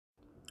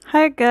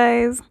Hi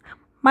guys,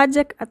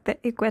 magic at the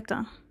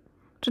equator.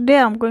 Today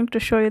I'm going to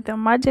show you the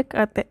magic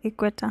at the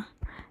equator.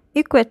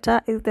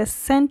 Equator is the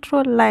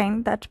central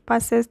line that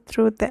passes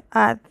through the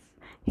earth.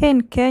 Here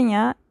in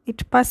Kenya,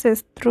 it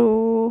passes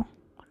through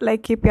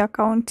Laikipia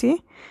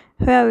County,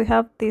 where we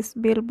have these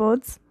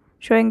billboards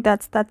showing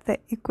that's the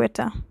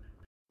equator.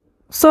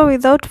 So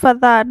without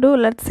further ado,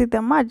 let's see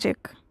the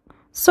magic.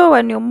 So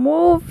when you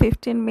move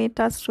 15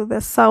 meters to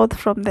the south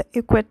from the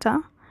equator,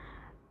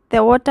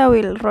 the water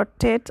will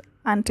rotate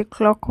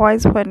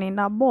anti-clockwise when in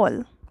a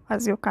ball,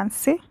 as you can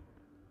see.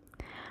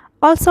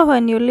 Also,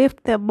 when you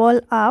lift the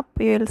ball up,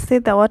 you will see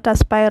the water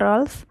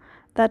spirals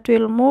that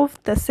will move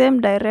the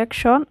same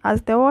direction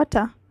as the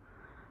water.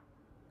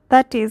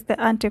 That is the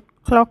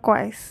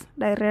anti-clockwise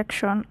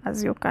direction,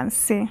 as you can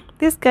see.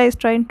 This guy is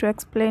trying to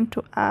explain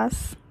to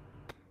us.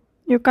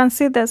 You can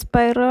see the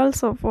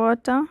spirals of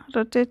water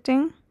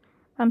rotating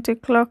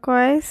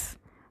anti-clockwise.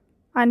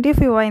 And if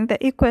you were in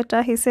the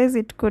equator, he says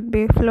it could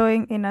be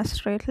flowing in a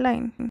straight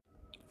line.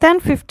 Then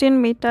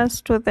 15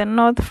 meters to the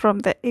north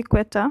from the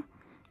equator,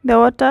 the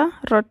water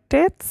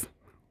rotates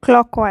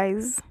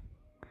clockwise.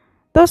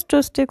 Those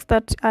two sticks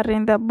that are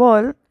in the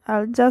ball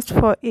are just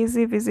for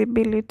easy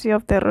visibility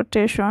of the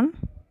rotation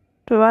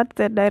towards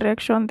the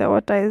direction the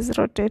water is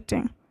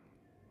rotating.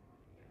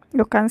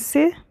 You can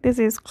see this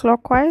is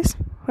clockwise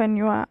when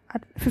you are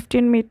at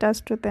 15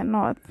 meters to the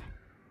north.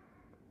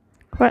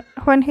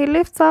 When he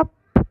lifts up,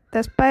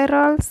 the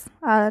spirals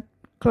are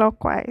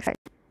clockwise.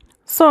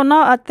 So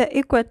now at the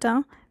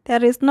equator,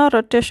 there is no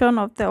rotation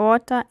of the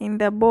water in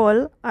the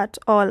ball at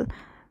all.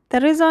 The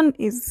reason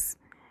is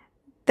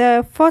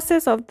the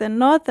forces of the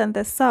north and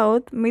the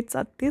south meets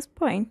at this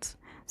point.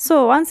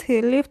 So once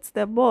he lifts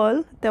the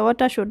ball, the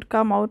water should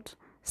come out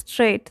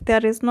straight.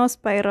 There is no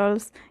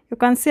spirals. You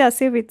can see as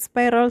if it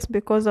spirals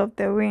because of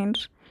the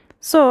wind.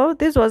 So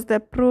this was the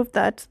proof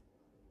that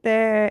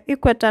the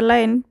equator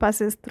line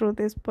passes through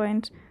this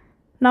point.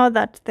 Now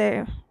that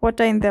the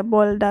water in the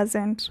ball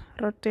doesn't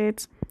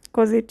rotate,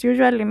 because it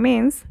usually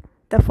means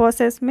the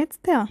forces meet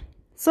there.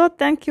 So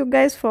thank you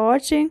guys for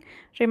watching.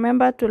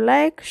 Remember to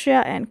like,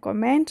 share and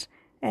comment,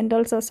 and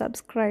also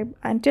subscribe.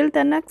 Until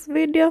the next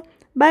video,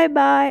 bye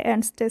bye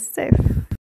and stay safe.